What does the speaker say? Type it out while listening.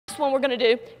one we're going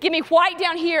to do. Give me white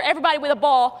down here, everybody with a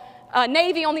ball.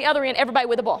 Navy on the other end, everybody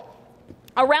with a ball.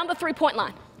 Around the three-point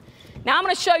line. Now I'm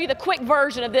going to show you the quick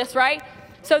version of this, right?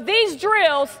 So these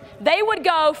drills, they would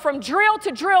go from drill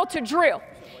to drill to drill.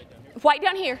 White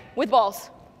down here with balls,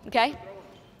 okay?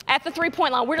 At the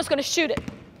three-point line, we're just going to shoot it.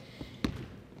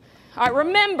 All right,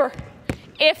 remember,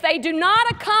 if they do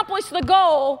not accomplish the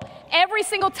goal every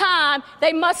single time,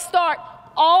 they must start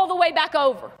all the way back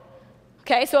over.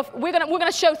 Okay, so if we're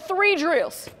gonna show 3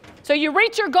 drills. So you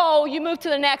reach your goal, you move to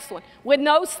the next one with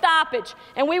no stoppage,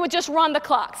 and we would just run the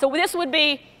clock. So this would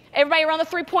be everybody around the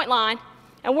three-point line,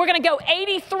 and we're going to go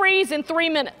 80 threes in 3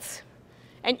 minutes.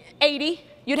 And 80,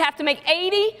 you'd have to make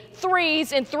 80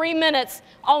 threes in 3 minutes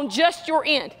on just your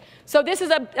end. So this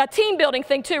is a team building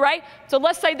thing too, right? So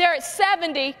let's say they're at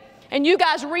 70, and you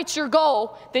guys reach your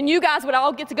goal, then you guys would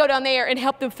all get to go down there and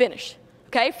help them finish.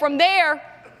 Okay, from there,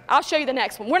 I'll show you the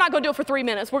next one. We're not going to do it for 3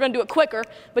 minutes. We're going to do it quicker,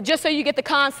 but just so you get the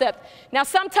concept. Now,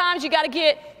 sometimes you got to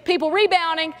get people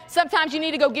rebounding. Sometimes you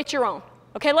need to go get your own.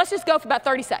 Okay, let's just go for about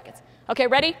 30 seconds. Okay,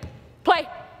 ready? Play.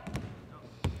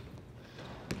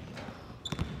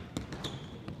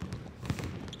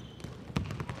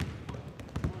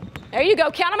 There you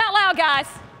go. Count them out loud, guys.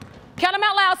 Count them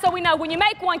out loud so we know. When you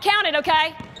make one, count it,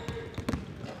 okay?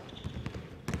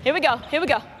 Here we go. Here we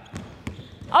go.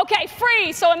 Okay,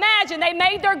 freeze. So imagine they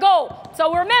made their goal.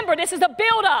 So remember, this is a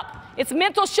build-up. It's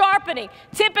mental sharpening.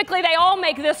 Typically, they all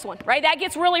make this one, right? That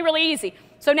gets really, really easy.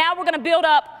 So now we're going to build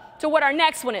up to what our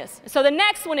next one is. So the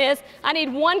next one is I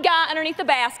need one guy underneath the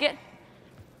basket.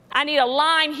 I need a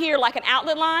line here like an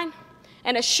outlet line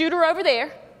and a shooter over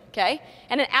there, okay?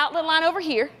 And an outlet line over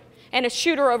here and a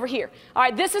shooter over here. All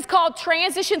right, this is called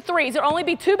transition threes. There'll only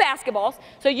be 2 basketballs.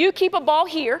 So you keep a ball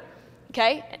here,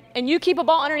 okay? And you keep a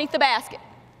ball underneath the basket.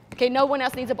 Okay, no one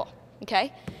else needs a ball,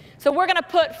 okay? So we're going to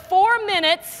put 4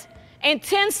 minutes and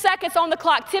 10 seconds on the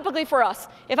clock, typically for us.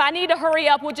 If I need to hurry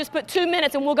up, we'll just put 2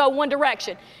 minutes and we'll go one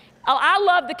direction. I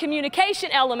love the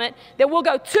communication element that we'll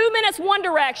go 2 minutes one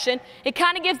direction. It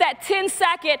kind of gives that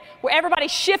 10-second where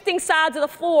everybody's shifting sides of the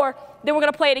floor. Then we're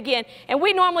going to play it again. And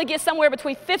we normally get somewhere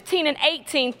between 15 and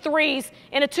 18 threes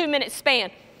in a 2-minute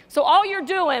span. So all you're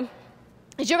doing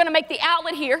is you're going to make the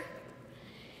outlet here.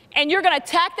 And you're going to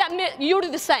attack that you'll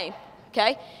do the same,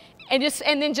 okay? And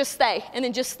then just stay,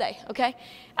 okay?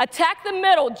 Attack the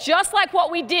middle just like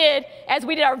what we did as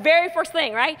we did our very first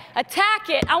thing, right? Attack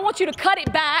it. I want you to cut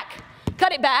it back,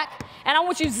 and I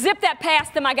want you to zip that pass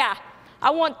to my guy. I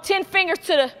want 10 fingers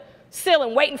to the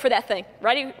ceiling waiting for that thing,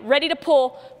 ready to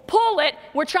pull. Pull it.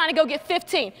 We're trying to go get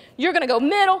 15. You're going to go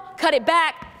middle, cut it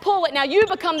back, pull it. Now you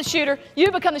become the shooter,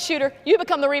 you become the shooter, you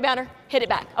become the rebounder, hit it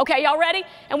back. Okay, y'all ready?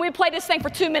 And we play this thing for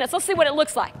 2 minutes. Let's see what it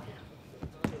looks like.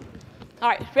 All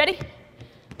right, ready?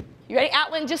 You ready?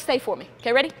 Outlet and just stay for me.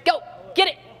 Okay, ready? Go. Get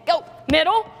it. Go.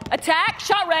 Middle. Attack.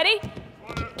 Shot ready.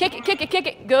 Kick it, kick it, kick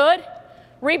it. Good.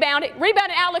 Rebound it. Rebound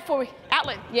it. Outlet for me.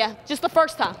 Outlet. Yeah, just the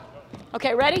first time.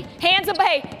 Okay, ready? Hands above,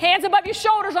 hey, hands above your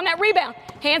shoulders on that rebound.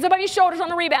 Hands above your shoulders on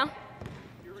the rebound.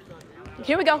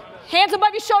 Here we go. Hands above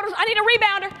your shoulders. I need a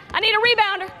rebounder. I need a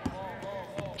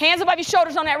rebounder. Hands above your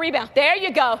shoulders on that rebound. There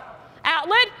you go.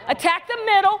 Outlet. Attack the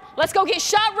middle. Let's go get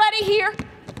shot ready here.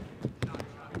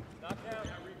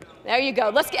 There you go.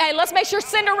 Let's make sure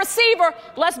sender receiver.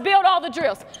 Let's build all the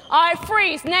drills. All right,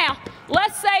 freeze. Now,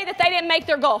 let's say that they didn't make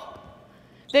their goal.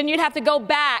 Then you'd have to go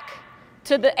back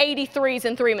to the 83s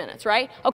in 3 minutes, right? Okay.